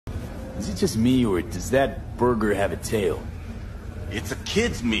Is it just me, or does that burger have a tail? It's a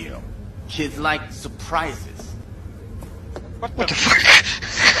kid's meal. Kids like surprises. What the fuck?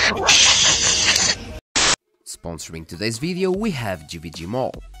 Sponsoring today's video we have GVG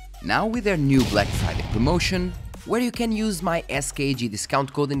Mall. Now with their new Black Friday promotion, where you can use my SKG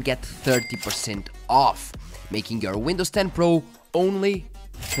discount code and get 30% off, making your Windows 10 Pro only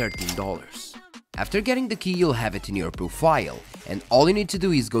 $13. After getting the key, you'll have it in your profile, and all you need to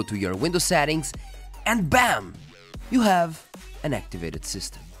do is go to your Windows settings, and BAM! You have an activated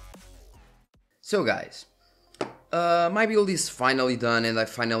system. So guys, my build is finally done and I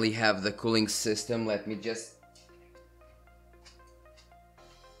finally have the cooling system. Let me just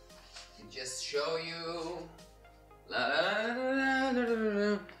show you.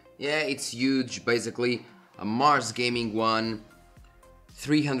 Yeah, it's huge, basically a Mars Gaming one,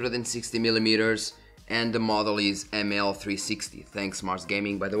 360mm, and the model is ML360. Thanks Mars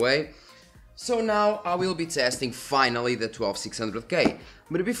Gaming, by the way. So now I will be testing finally the 12600K,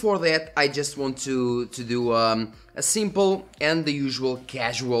 but before that I just want to do a simple and the usual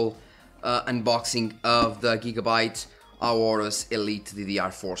casual unboxing of the Gigabyte Aorus Elite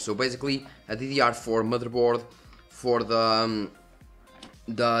DDR4. So basically a DDR4 motherboard for the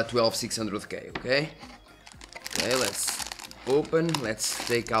 12600K, okay? Okay, let's open, let's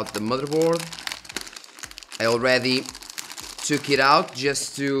take out the motherboard. I already took it out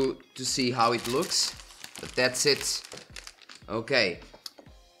just to see how it looks, but that's it. Okay,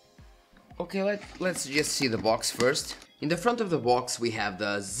 let's just see the box first. In the front of the box we have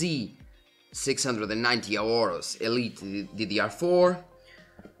the Z690 Aorus Elite DDR4.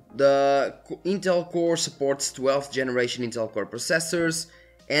 The Intel Core supports 12th generation Intel Core processors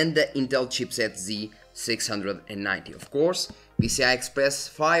and the Intel chipset Z690, of course. PCI Express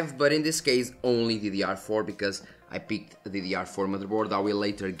 5, but in this case only DDR4 because I picked a DDR4 motherboard. I will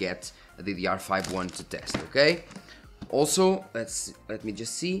later get a DDR5 one to test, okay? Also, let me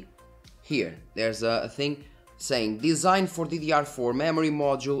just see. Here, there's a thing saying designed for DDR4 memory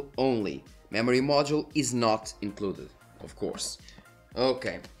module only. Memory module is not included, of course.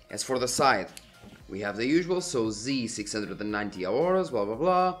 Okay, as for the side, we have the usual, so Z690 Aorus, blah blah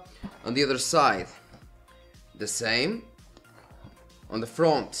blah. On the other side, the same. On the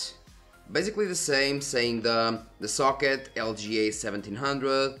front, basically the same, saying the socket LGA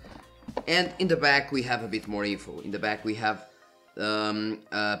 1700, and in the back we have a bit more info. In the back we have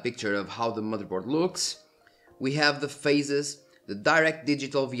a picture of how the motherboard looks. We have the phases, the direct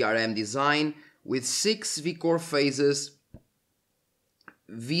digital VRM design with 6 V-core phases,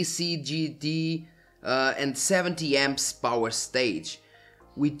 VCGD and 70 amps power stage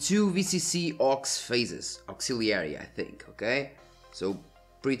with 2 VCC aux phases, auxiliary I think, okay? So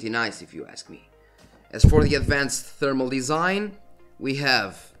pretty nice if you ask me. As for the advanced thermal design, we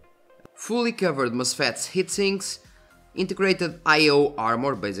have fully covered MOSFETs heatsinks, integrated I/O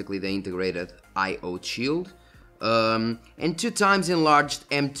armor, basically the integrated I/O shield, and 2 times enlarged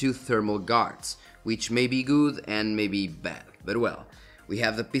M2 thermal guards, which may be good and may be bad, but well. We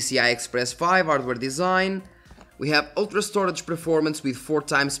have the PCI Express 5 hardware design, we have ultra storage performance with 4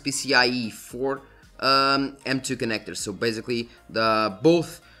 times PCIe 4 M2 connectors, so basically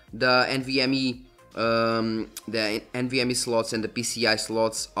both the NVMe slots and the PCI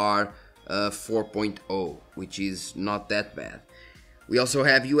slots are 4.0, which is not that bad. We also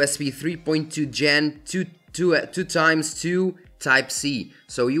have USB 3.2 Gen 2 times 2 Type C,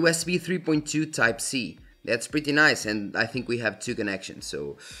 so USB 3.2 Type C. That's pretty nice, and I think we have 2 connections,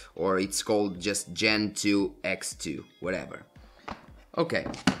 so, or it's called just Gen 2 X2, whatever. Okay,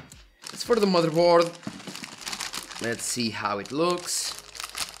 as for the motherboard, let's see how it looks.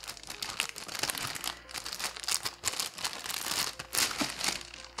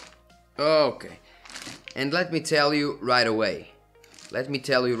 Okay, and let me tell you right away.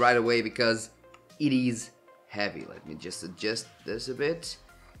 Because it is heavy. Let me just adjust this a bit.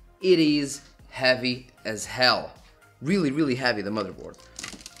 It is heavy as hell. Really, really heavy, the motherboard.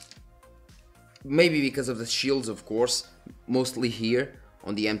 Maybe because of the shields, of course, mostly here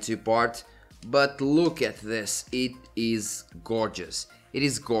on the M2 part, but look at this. It is gorgeous. It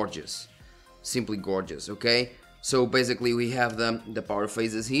is gorgeous. Simply gorgeous, okay? So basically we have the power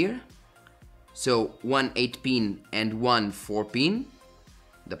phases here. So one 8-pin and one 4-pin.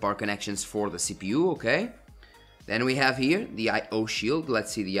 The power connections for the CPU, okay? Then we have here the I/O shield.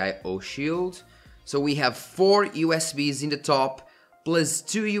 Let's see the I/O shield. So we have 4 USBs in the top, plus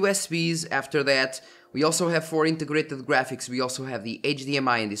 2 USBs after that. We also have 4 integrated graphics. We also have the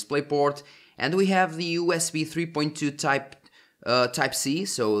HDMI and DisplayPort, and we have the USB 3.2 Type C,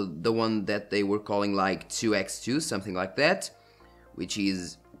 so the one that they were calling like 2x2, something like that, which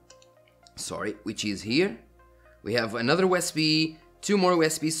is sorry, which is here. We have another USB, 2 more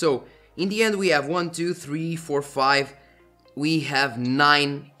USB, so in the end we have 1, 2, 3, 4, 5, we have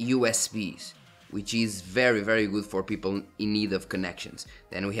 9 USBs, which is very, very good for people in need of connections.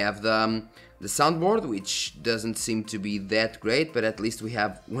 Then we have the soundboard, which doesn't seem to be that great, but at least we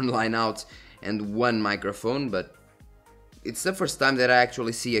have one line out and one microphone, but it's the first time that I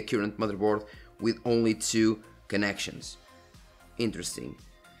actually see a current motherboard with only 2 connections. Interesting.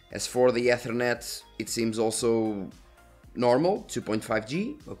 As for the Ethernet, it seems also normal,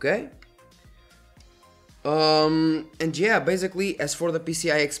 2.5G, okay. And yeah, basically, as for the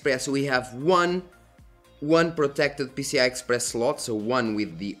PCI Express, we have one protected PCI Express slot, so one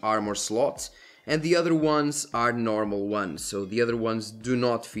with the armor slots, and the other ones are normal ones, so the other ones do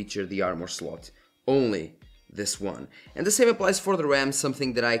not feature the armor slot, only this one. And the same applies for the RAM,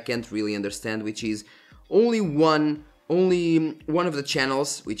 something that I can't really understand, which is only one of the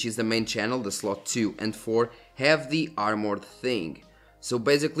channels, which is the main channel, the slot 2 and 4, have the armored thing. So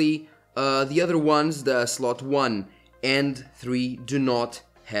basically, the other ones, the slot 1 and 3, do not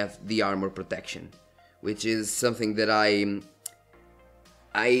have the armor protection, which is something that I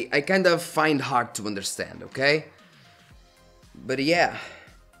kind of find hard to understand, okay? But yeah,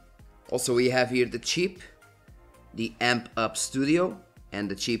 also we have here the chip, the Amp Up Studio, and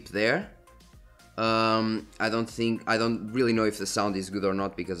the chip there. I don't really know if the sound is good or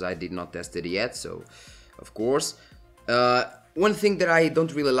not because I did not test it yet, so of course. One thing that I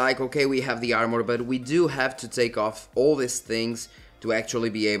don't really like, okay, we have the armor, but we do have to take off all these things to actually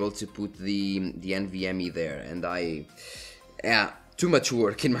be able to put the NVMe there, and yeah, too much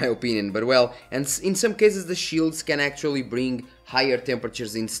work in my opinion, but well, and in some cases the shields can actually bring higher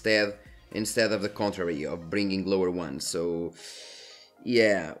temperatures instead of the contrary, of bringing lower ones, so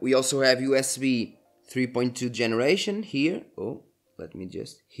yeah. We also have USB 3.2 generation here. Oh, let me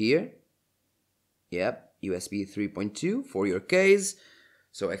just here. Yep, USB 3.2 for your case.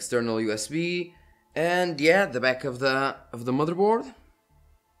 So external USB, and yeah, the back of the motherboard.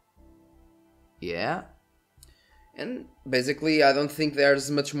 Yeah. And basically I don't think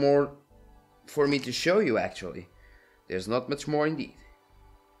there's much more for me to show you actually. There's not much more indeed.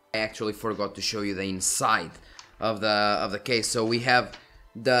 I actually forgot to show you the inside of the case. So we have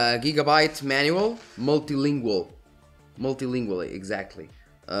the Gigabyte manual, multilingual exactly,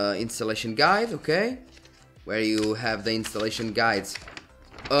 installation guide, okay, where you have the installation guides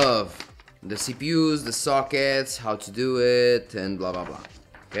of the CPUs, the sockets, how to do it, and blah blah blah.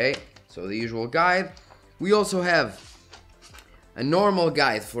 Okay, so the usual guide. We also have a normal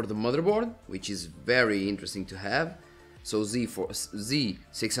guide for the motherboard, which is very interesting to have. So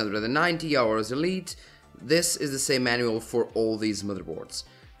Z690 Aorus Elite. This is the same manual for all these motherboards.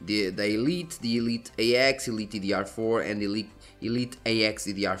 The Elite, the Elite AX, Elite DDR4, and Elite AX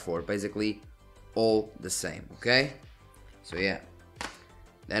DDR4. Basically, all the same, okay? So yeah.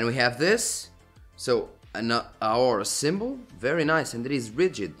 Then we have this. So an Aorus symbol, very nice, and it is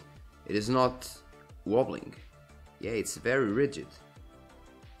rigid. It is not wobbling. Yeah, it's very rigid.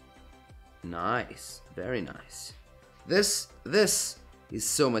 Nice, very nice. This is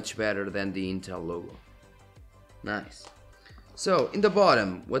so much better than the Intel logo. Nice. So in the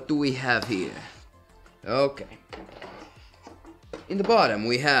bottom, what do we have here? Okay. In the bottom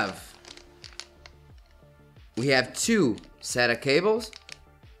we have 2 SATA cables,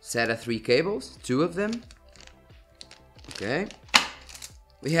 SATA 3 cables, 2 of them. Okay.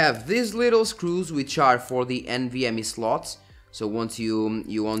 We have these little screws which are for the NVMe slots. So once you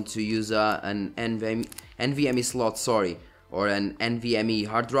want to use an NVMe slot, sorry, or an NVMe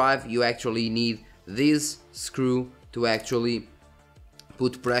hard drive, you actually need this screw to actually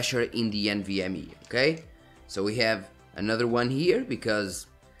put pressure in the NVMe, okay? So we have another one here because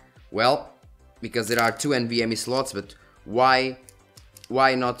there are 2 NVMe slots, but why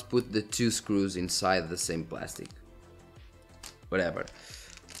not put the 2 screws inside the same plastic? Whatever.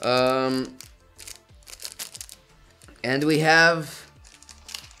 And we have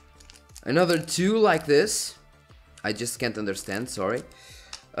another 2 like this. I just can't understand, sorry.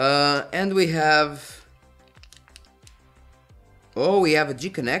 And we have... Oh, we have a G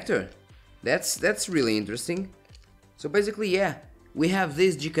connector. That's really interesting. So basically, yeah, we have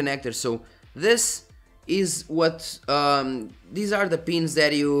this G connector. So this is what these are the pins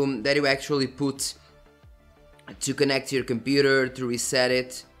that you actually put to connect your computer, to reset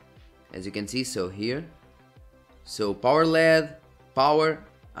it, as you can see. So here, so power LED, power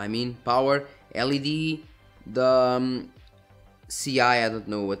LED, the CI, I don't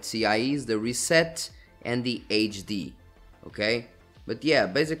know what CI is, the reset, and the HD. Okay, but yeah,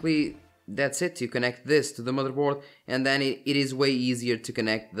 basically that's it. You connect this to the motherboard, and then it is way easier to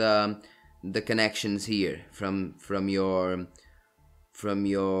connect the the connections here from your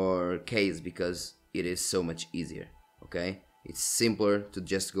case, because it is so much easier. Okay, it's simpler to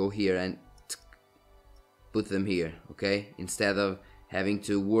just go here and put them here, okay, instead of having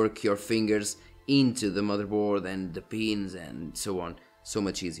to work your fingers into the motherboard and the pins and so on. So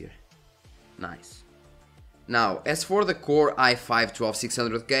much easier. Nice. Now, as for the Core i5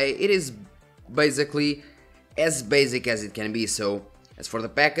 12600K, it is basically as basic as it can be. So as for the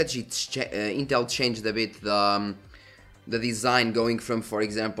package, Intel changed a bit the design, going from, for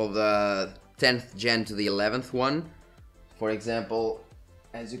example, the 10th gen to the 11th one. For example,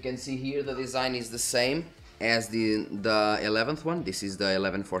 as you can see here, the design is the same as the 11th one. This is the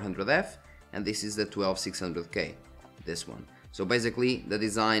 11400F, and this is the 12600K, this one. So basically the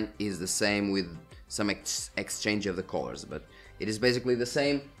design is the same with some exchange of the colors, but it is basically the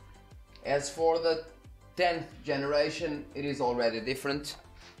same. As for the 10th generation, it is already different.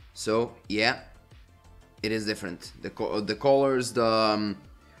 So yeah, it is different. The colors, the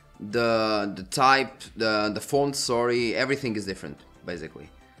type, the font, sorry, everything is different basically.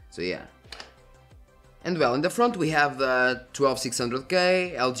 So yeah. And well, in the front we have the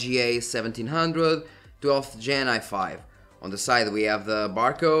 12600K, LGA 1700, 12th gen i5. On the side we have the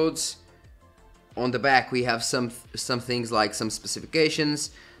barcodes. On the back we have some things like some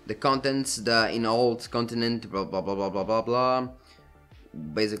specifications, the contents, the in old continent, blah blah blah blah blah blah blah.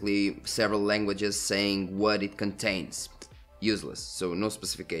 Basically several languages saying what it contains. Useless, so no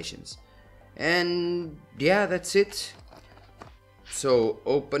specifications. And yeah, that's it. So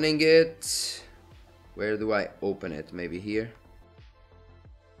opening it, where do I open it? Maybe here.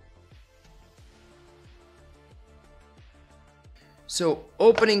 So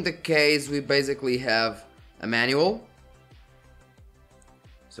opening the case, we basically have a manual.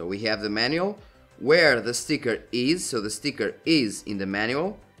 So we have the manual where the sticker is. So the sticker is in the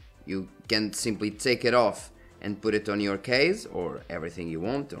manual. You can simply take it off and put it on your case, or everything you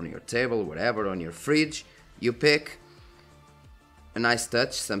want, on your table, whatever, on your fridge. You pick. A nice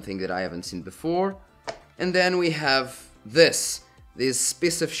touch, something that I haven't seen before. And then we have this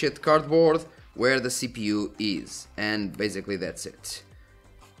piece of shit cardboard where the CPU is, and basically that's it.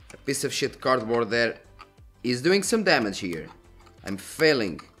 A piece of shit cardboard there is doing some damage here. I'm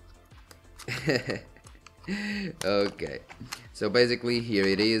failing. Okay, so basically here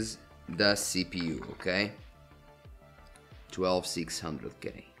it is, the CPU, okay?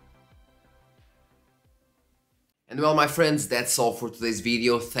 12600K. And well, my friends, that's all for today's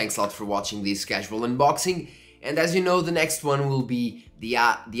video. Thanks a lot for watching this casual unboxing. And as you know, the next one will be the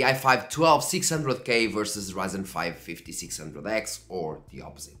i5 12600K versus Ryzen 5 5600X, or the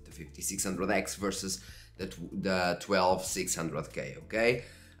opposite, the 5600X versus the 12600K, okay?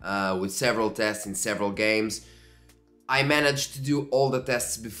 With several tests in several games. I managed to do all the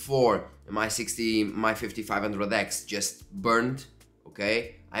tests before my 5500X just burned,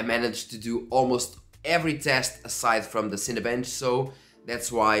 okay? I managed to do almost every test aside from the Cinebench, so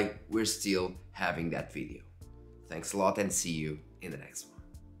that's why we're still having that video. Thanks a lot, and see you in the next one.